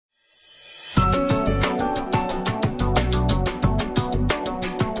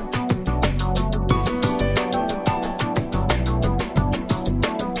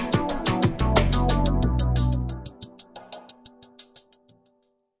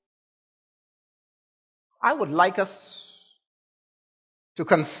I would like us to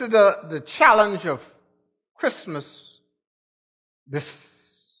consider the challenge of Christmas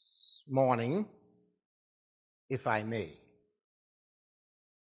this morning, if I may.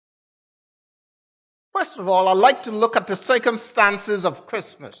 First of all, I'd like to look at the circumstances of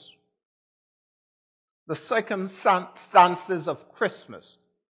Christmas. The circumstances of Christmas.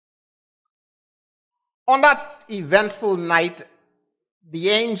 On that eventful night, the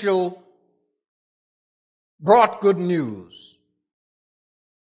angel brought good news,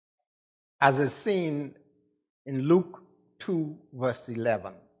 as is seen in Luke 2, verse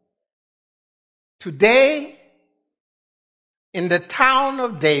 11. Today, in the town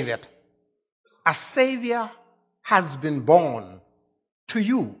of David, a Savior has been born to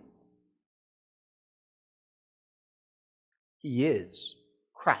you. He is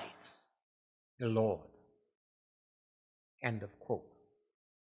Christ the Lord. End of quote.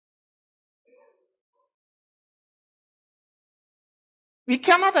 We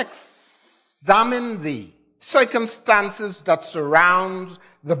cannot examine the circumstances that surround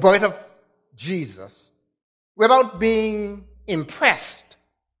the birth of Jesus without being impressed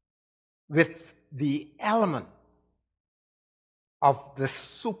with the element of the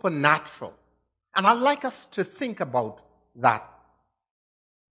supernatural. And I'd like us to think about that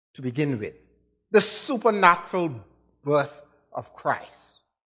to begin with. The supernatural birth of Christ.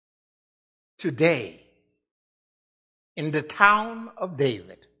 Today, in the town of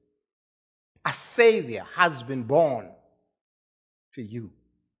David, a Savior has been born to you.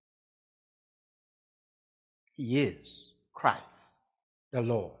 He is Christ the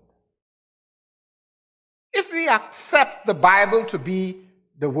Lord. If we accept the Bible to be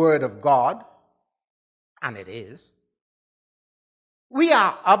the Word of God, and it is, we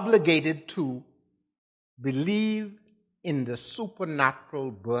are obligated to believe in the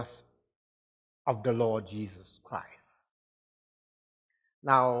supernatural birth of the Lord Jesus Christ.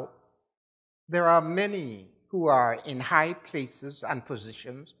 Now, there are many who are in high places and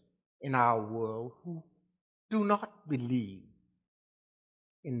positions in our world who do not believe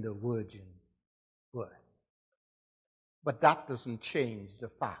in the virgin birth. But that doesn't change the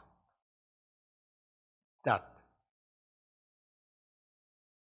fact that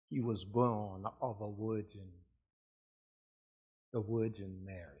he was born of a virgin, the Virgin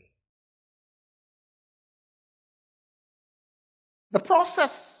Mary. The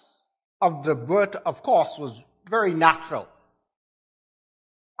process of the birth, of course, was very natural.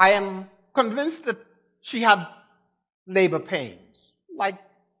 I am convinced that she had labor pains, like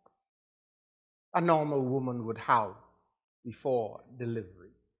a normal woman would have before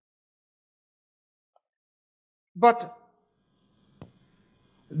delivery. But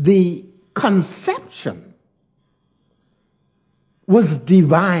the conception was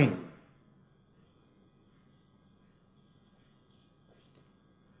divine.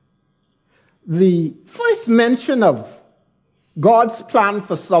 The first mention of God's plan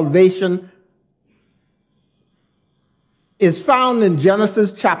for salvation is found in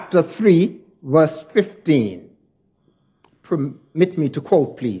Genesis chapter 3, verse 15. Permit me to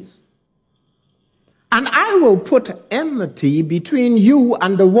quote, please. And I will put enmity between you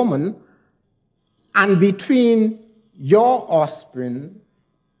and the woman, and between your offspring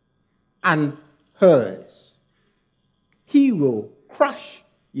and hers. He will crush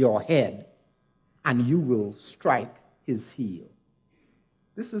your head, and you will strike his heel.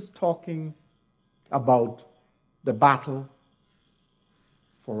 This is talking about the battle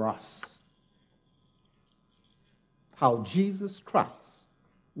for us. How Jesus Christ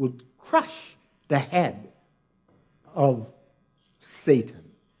would crush the head of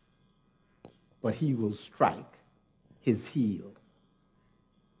Satan, but he will strike his heel.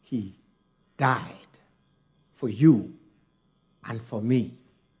 He died for you and for me.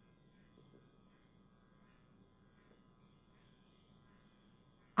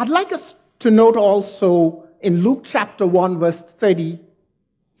 I'd like us to note also in Luke chapter 1, verse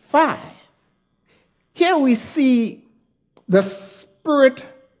 35. Here we see the Spirit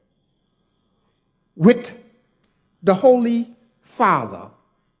with the Holy Father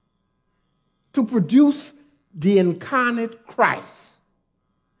to produce the incarnate Christ.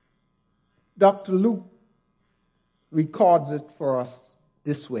 Dr. Luke records it for us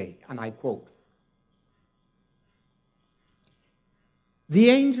this way, and I quote, "The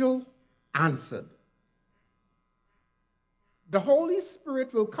angel answered, 'The Holy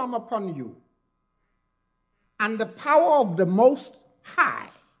Spirit will come upon you, and the power of the Most High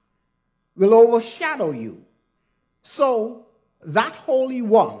will overshadow you. So that Holy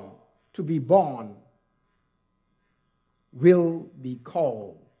One to be born will be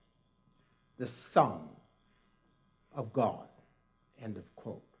called the Son of God. End of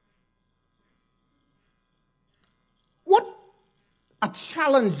quote. What a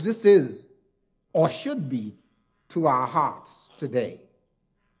challenge this is, or should be, to our hearts today.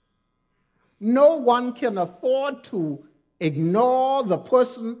 No one can afford to ignore the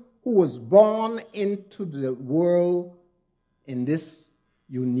person who was born into the world in this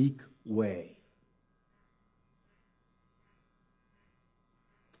unique way.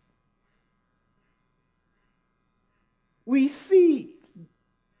 We see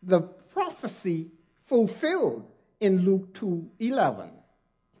the prophecy fulfilled in Luke 2:11.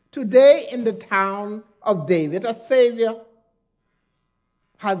 Today in the town of David, a Savior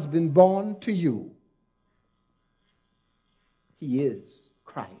has been born to you. He is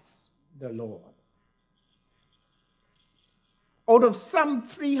Christ the Lord. Out of some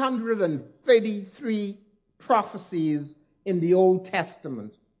 333 prophecies in the Old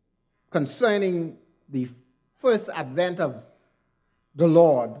Testament concerning the first advent of the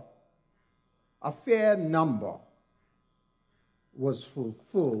Lord, a fair number was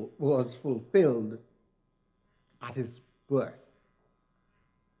fulfilled at his birth.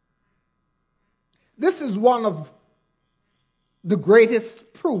 This is one of the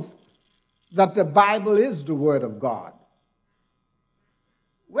greatest proof that the Bible is the Word of God.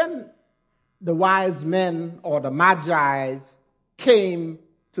 When the wise men or the Magi came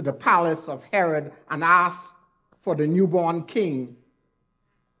to the palace of Herod and asked for the newborn king,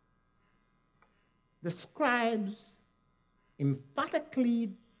 the scribes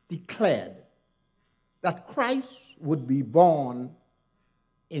emphatically declared that Christ would be born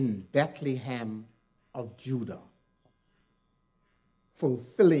in Bethlehem of Judah,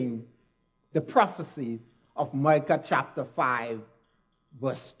 fulfilling the prophecy of Micah chapter 5,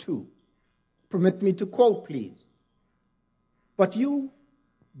 verse 2. Permit me to quote, please. But you,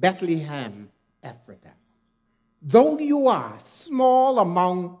 Bethlehem Ephrathah, though you are small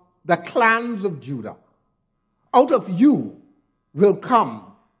among the clans of Judah, out of you will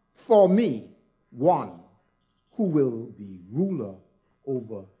come for me one who will be ruler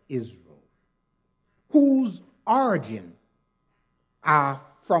over Israel, whose origin are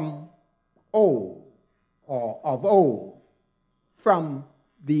from old, or of old, from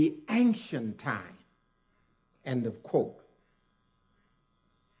the ancient time. End of quote.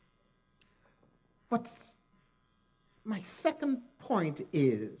 But my second point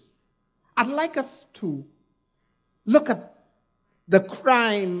is, I'd like us to look at the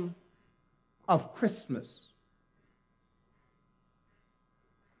crime of Christmas.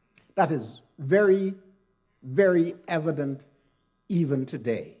 That is very, very evident even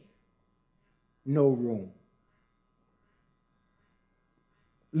today. No room.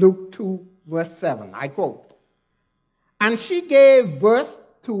 Luke 2, verse 7, I quote, "And she gave birth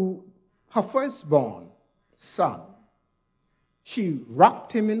to her firstborn son. She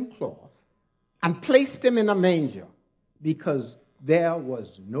wrapped him in cloth and placed him in a manger because there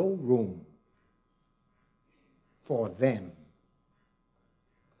was no room for them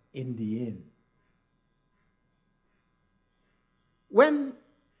in the inn." When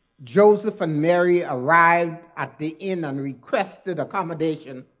Joseph and Mary arrived at the inn and requested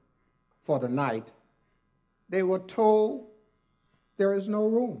accommodation for the night, they were told there is no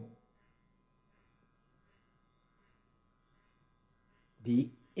room. The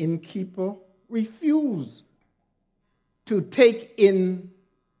innkeeper refused to take in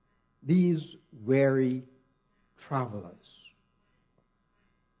these weary travelers.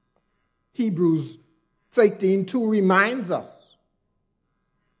 Hebrews 13:2 reminds us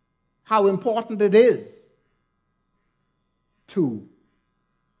how important it is to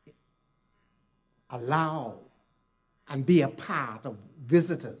allow and be a part of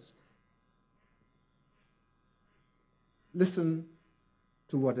visitors. Listen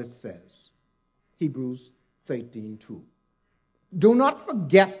to what it says. Hebrews 13:2. "Do not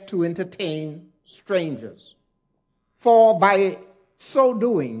forget to entertain strangers, for by so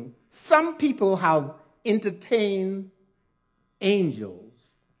doing, some people have entertained angels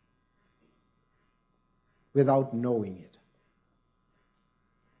without knowing it."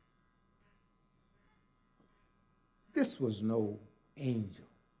 This was no angel.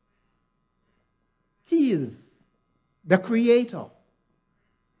 He is the creator,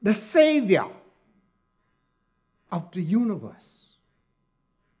 the savior of the universe.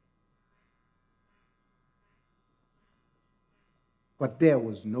 But there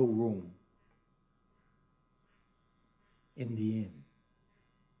was no room in the inn.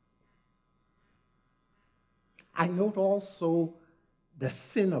 I note also the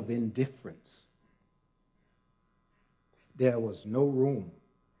sin of indifference. There was no room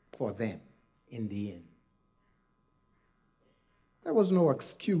for them in the inn. There was no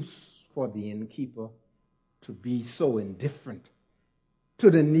excuse for the innkeeper to be so indifferent to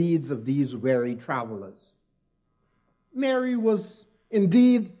the needs of these weary travelers. Mary was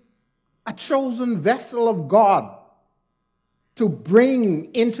indeed a chosen vessel of God to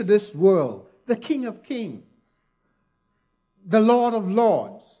bring into this world the King of Kings, the Lord of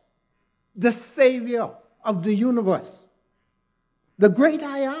Lords, the Savior of the universe, the great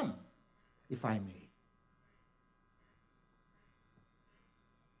I am, if I may.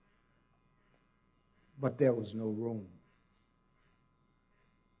 But there was no room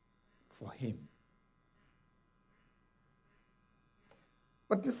for him.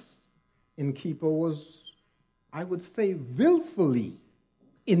 But this innkeeper was, I would say, willfully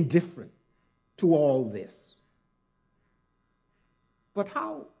indifferent to all this. But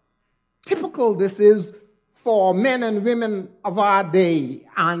how typical this is for men and women of our day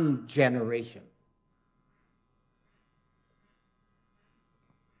and generation.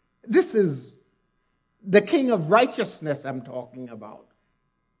 This is the King of righteousness I'm talking about.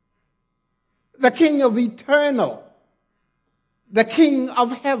 The King of eternal. The King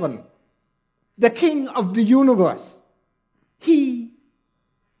of heaven. The King of the universe. He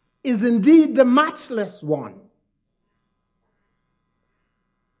is indeed the matchless one.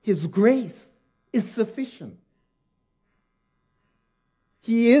 His grace is sufficient.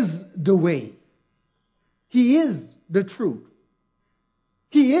 He is the way. He is the truth.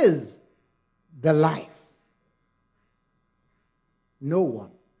 He is the life. No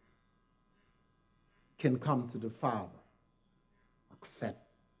one can come to the Father except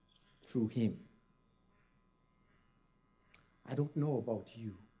through him. I don't know about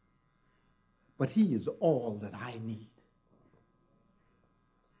you, but he is all that I need.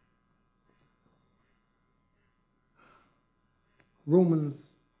 Romans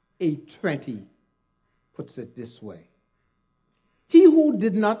 8:20 puts it this way. He who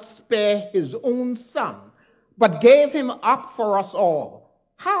did not spare his own son, but gave him up for us all,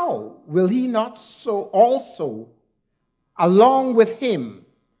 how will he not so also, along with him,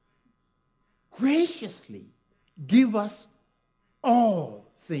 graciously give us all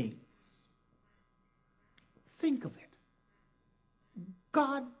things? Think of it.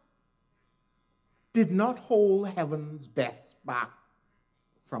 God did not hold heaven's best back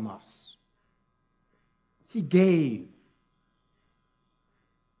from us. He gave.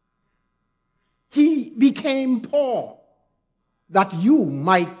 He became poor that you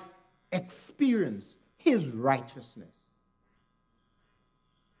might experience his righteousness.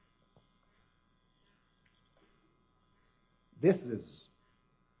 This is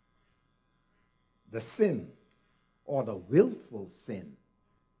the sin or the willful sin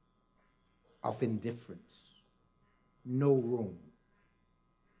of indifference. No room.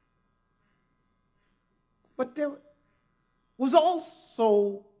 But there was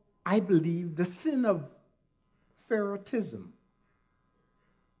also, I believe, the sin of favoritism.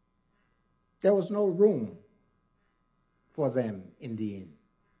 There was no room for them in the inn.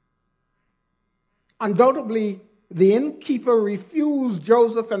 Undoubtedly, the innkeeper refused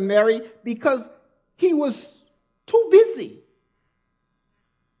Joseph and Mary because he was too busy.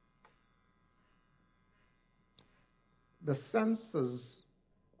 The census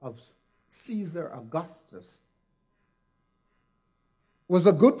of Caesar Augustus was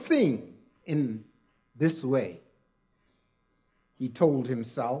a good thing in this way, he told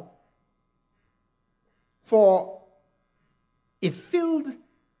himself, for it filled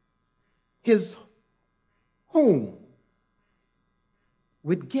his home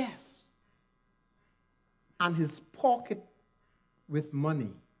with guests and his pocket with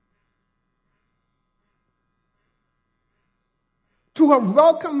money. To have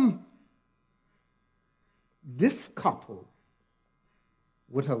welcomed this couple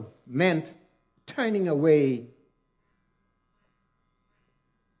would have meant turning away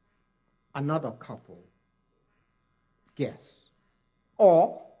another couple guests,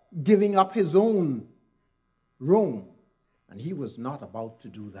 or giving up his own room, and he was not about to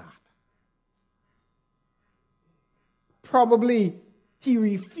do that. Probably he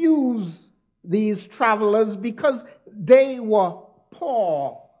refused these travelers because they were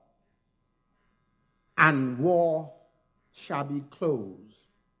poor and wore shabby clothes.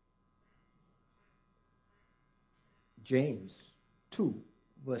 James 2,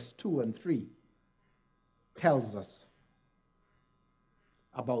 verse 2 and 3 tells us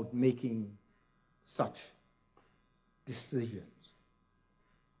about making such decisions.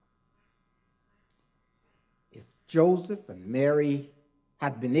 If Joseph and Mary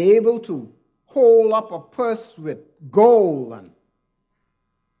had been able to hold up a purse with gold and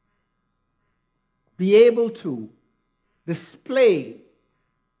be able to display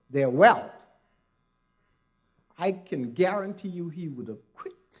their wealth, I can guarantee you he would have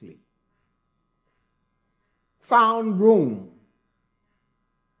quickly found room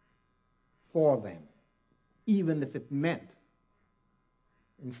for them, even if it meant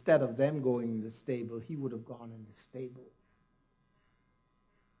instead of them going in the stable, he would have gone in the stable.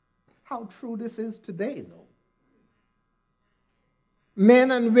 How true this is today, though.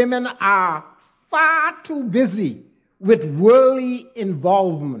 Men and women are far too busy with worldly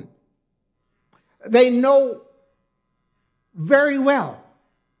involvement. They know very well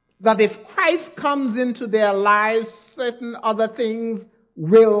that if Christ comes into their lives, certain other things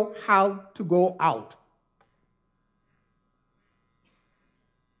will have to go out.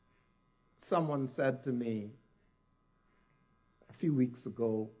 Someone said to me a few weeks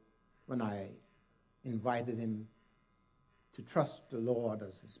ago when I invited him to trust the Lord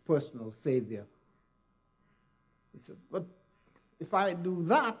as his personal Savior, he said, but if I do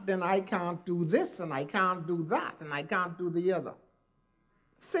that, then I can't do this, and I can't do that, and I can't do the other.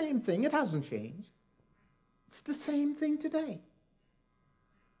 Same thing, it hasn't changed. It's the same thing today.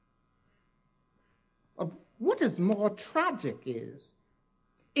 But what is more tragic is,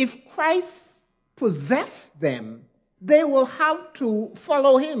 if Christ possessed them, they will have to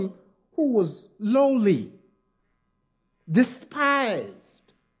follow him who was lowly,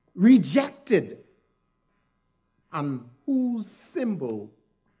 despised, rejected, and whose symbol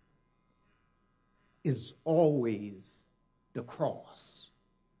is always the cross.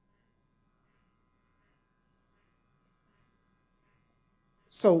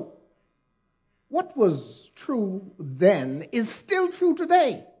 So, what was true then is still true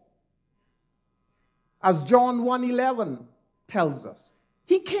today. As John 1:11 tells us,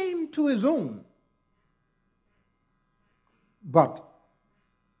 he came to his own, but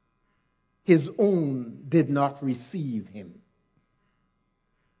his own did not receive him.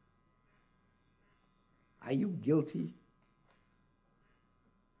 Are you guilty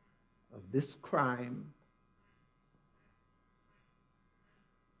of this crime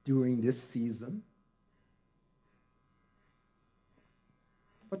during this season?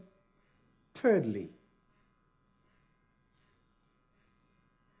 But thirdly,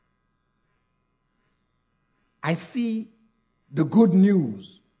 I see the good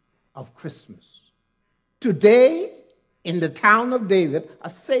news of Christmas. Today, in the town of David, a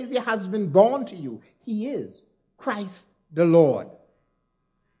Savior has been born to you. He is Christ the Lord.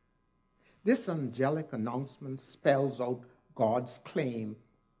 This angelic announcement spells out God's claim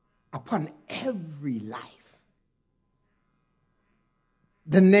upon every life.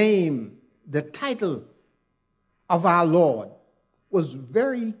 The name, the title of our Lord was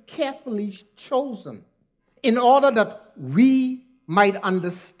very carefully chosen in order that we might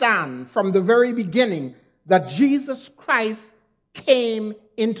understand from the very beginning that Jesus Christ came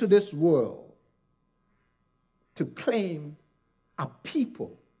into this world to claim a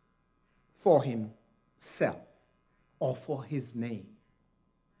people for himself or for his name.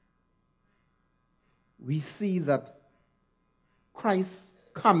 We see that Christ's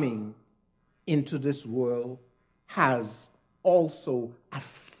coming into this world has also a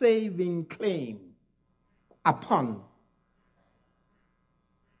saving claim upon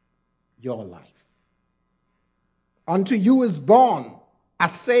your life. Unto you is born a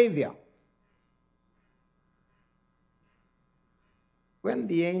Savior. When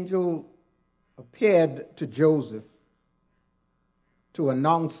the angel appeared to Joseph to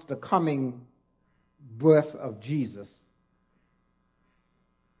announce the coming birth of Jesus,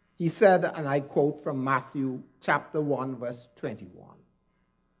 he said, and I quote from Matthew chapter 1, verse 21,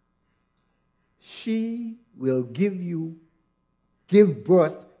 "She will give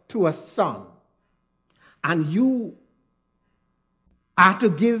birth to a son, and you are to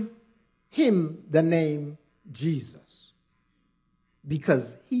give him the name Jesus,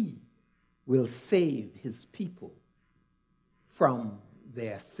 because he will save his people from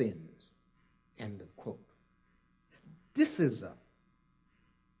their sins." End of quote. This is a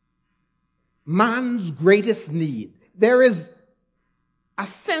man's greatest need. There is a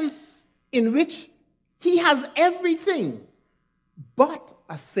sense in which he has everything but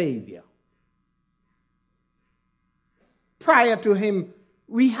a Savior. Prior to him,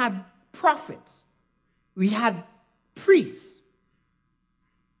 we had prophets, we had priests,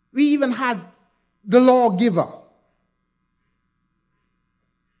 we even had the lawgiver.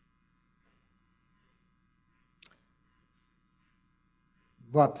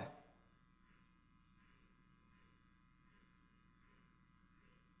 But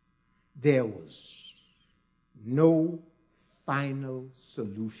there was no final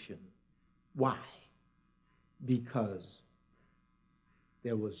solution. Why? because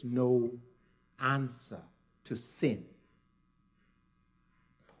there was no answer to sin.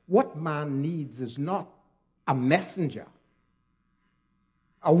 What man needs is not a messenger,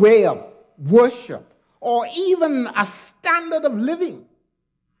 a way of worship, or even a standard of living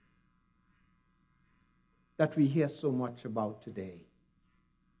that we hear so much about today.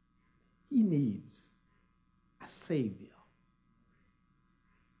 He needs a Savior.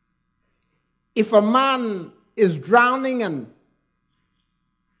 If a man is drowning and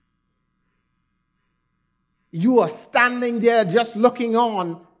you are standing there just looking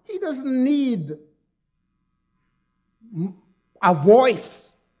on, he doesn't need a voice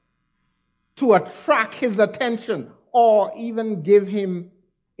to attract his attention or even give him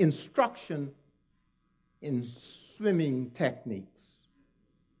instruction in swimming techniques.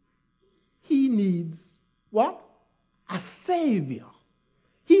 He needs what? A Savior.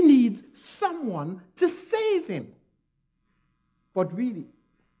 He needs someone to save him. But we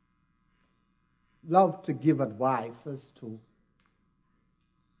love to give advice as to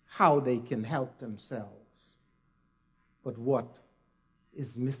how they can help themselves. But what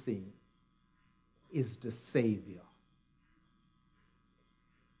is missing is the Savior.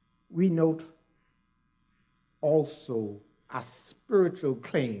 We note also a spiritual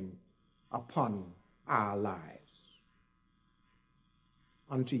claim upon our lives.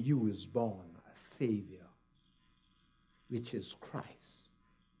 Unto you is born a Savior, which is Christ.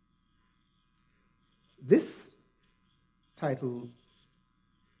 This title,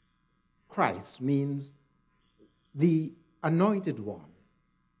 Christ, means the anointed one.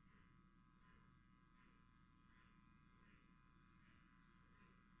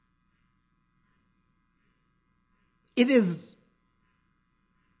 It is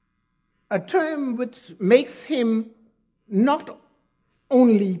a term which makes him not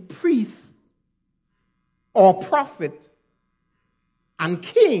only priest or prophet and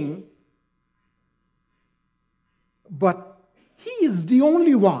king, but he is the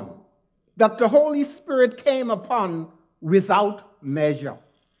only one that the Holy Spirit came upon without measure.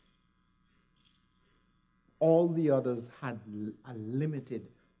 All the others had a limited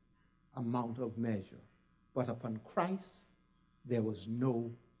amount of measure, but upon Christ there was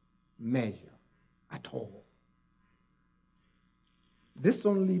no measure at all. This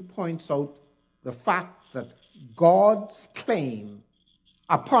only points out the fact that God's claim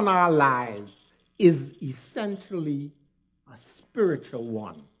upon our lives is essentially a spiritual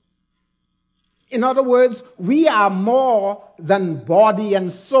one. In other words, we are more than body and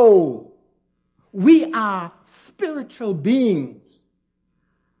soul. We are spiritual beings.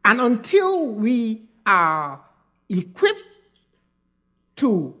 And until we are equipped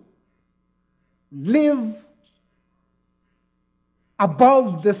to live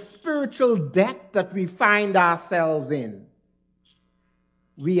above the spiritual depth that we find ourselves in,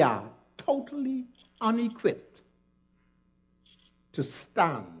 we are totally unequipped to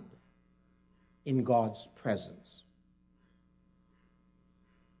stand in God's presence.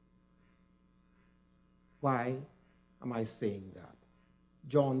 Why am I saying that?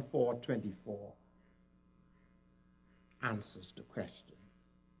 John 4:24 answers the question.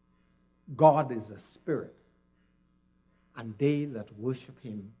 God is a spirit, and they that worship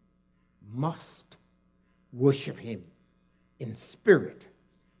him must worship him in spirit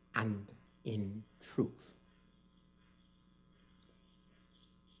and in truth.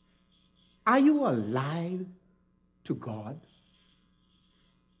 Are you alive to God?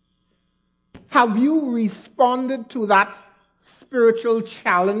 Have you responded to that spiritual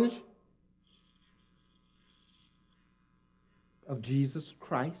challenge of Jesus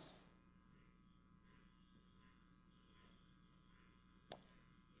Christ?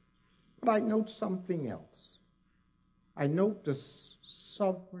 But I note something else. I note the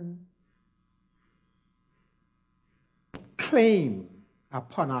sovereign claim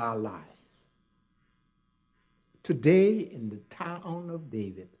upon our lives. Today, in the town of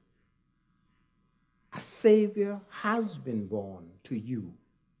David, a Savior has been born to you.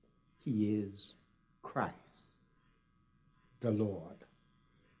 He is Christ, the Lord.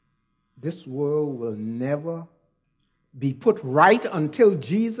 This world will never be put right until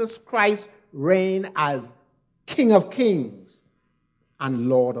Jesus Christ reigns as King of Kings and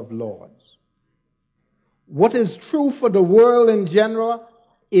Lord of Lords. What is true for the world in general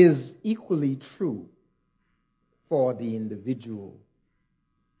is equally true for the individual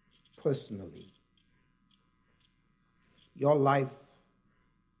personally. Your life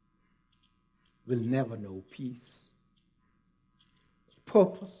will never know peace,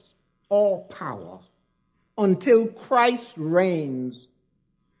 purpose, or power until Christ reigns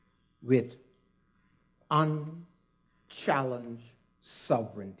with unchallenged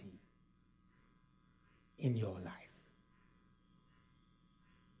sovereignty in your life.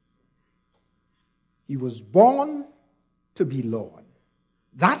 He was born to be Lord.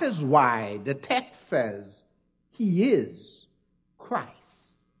 That is why the text says he is Christ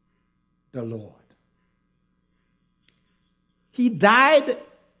the Lord. He died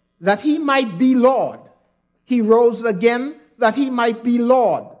that he might be Lord. He rose again that he might be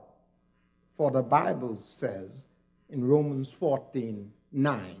Lord. For the Bible says in Romans 14:9,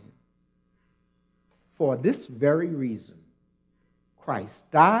 for this very reason, Christ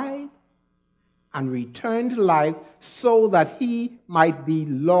died and returned to life so that he might be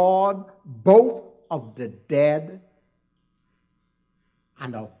Lord both of the dead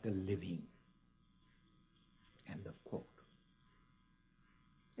and of the living. End of quote.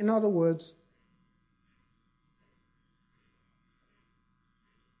 In other words,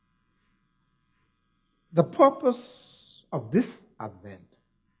 the purpose of this Advent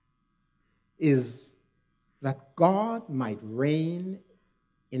is that God might reign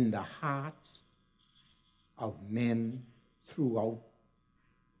in the hearts of men throughout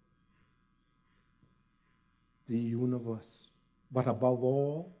the universe, but above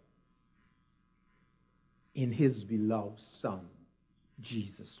all, in his beloved Son,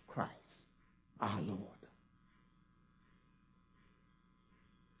 Jesus Christ, our Lord.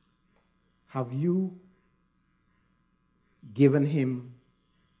 Have you given him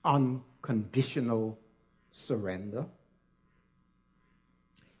unconditional surrender?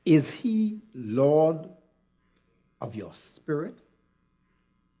 Is he Lord of your spirit?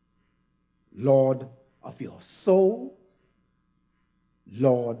 Lord of your soul?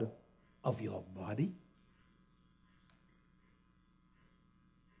 Lord of your body?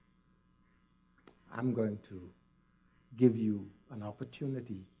 I'm going to give you an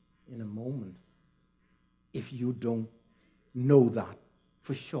opportunity in a moment if you don't know that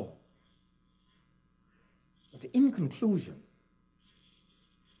for sure. But in conclusion,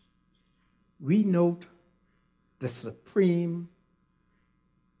 we note the supreme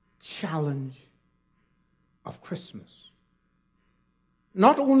challenge of Christmas.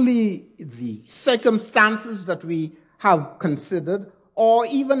 Not only the circumstances that we have considered, or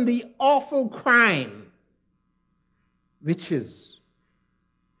even the awful crime, which is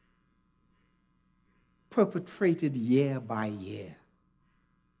perpetrated year by year.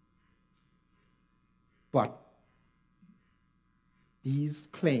 But these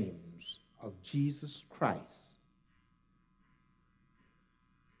claims of Jesus Christ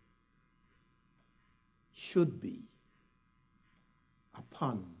should be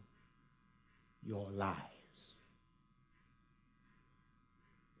upon your lives.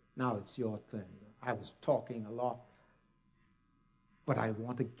 Now it's your turn. I was talking a lot, but I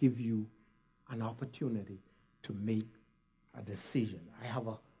want to give you an opportunity to make a decision. I have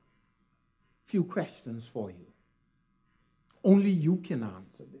a few questions for you. Only you can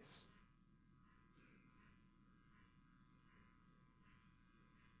answer this.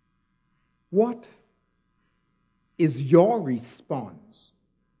 What is your response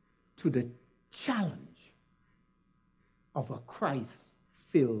to the challenge of a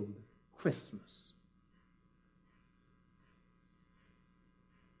Christ-filled Christmas?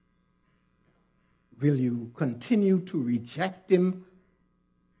 Will you continue to reject him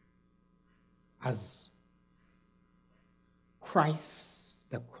as Christ,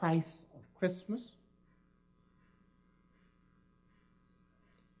 the Christ of Christmas?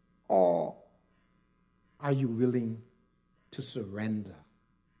 Or are you willing to surrender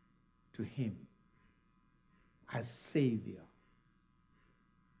to him as Savior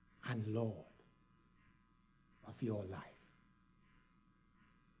and Lord of your life?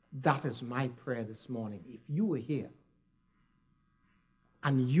 That is my prayer this morning. If you are here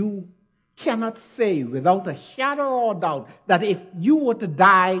and you cannot say without a shadow of doubt that if you were to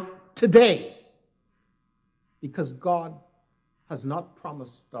die today, because God has not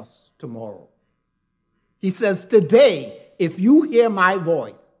promised us tomorrow. He says, today, if you hear my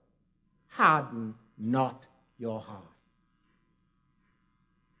voice, harden not your heart.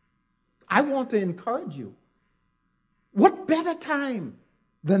 I want to encourage you. What better time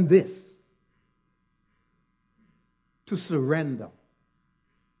than this to surrender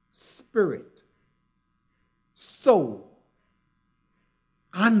spirit, soul,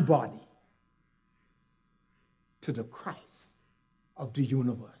 and body to the Christ of the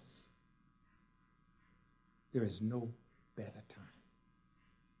universe? There is no better time.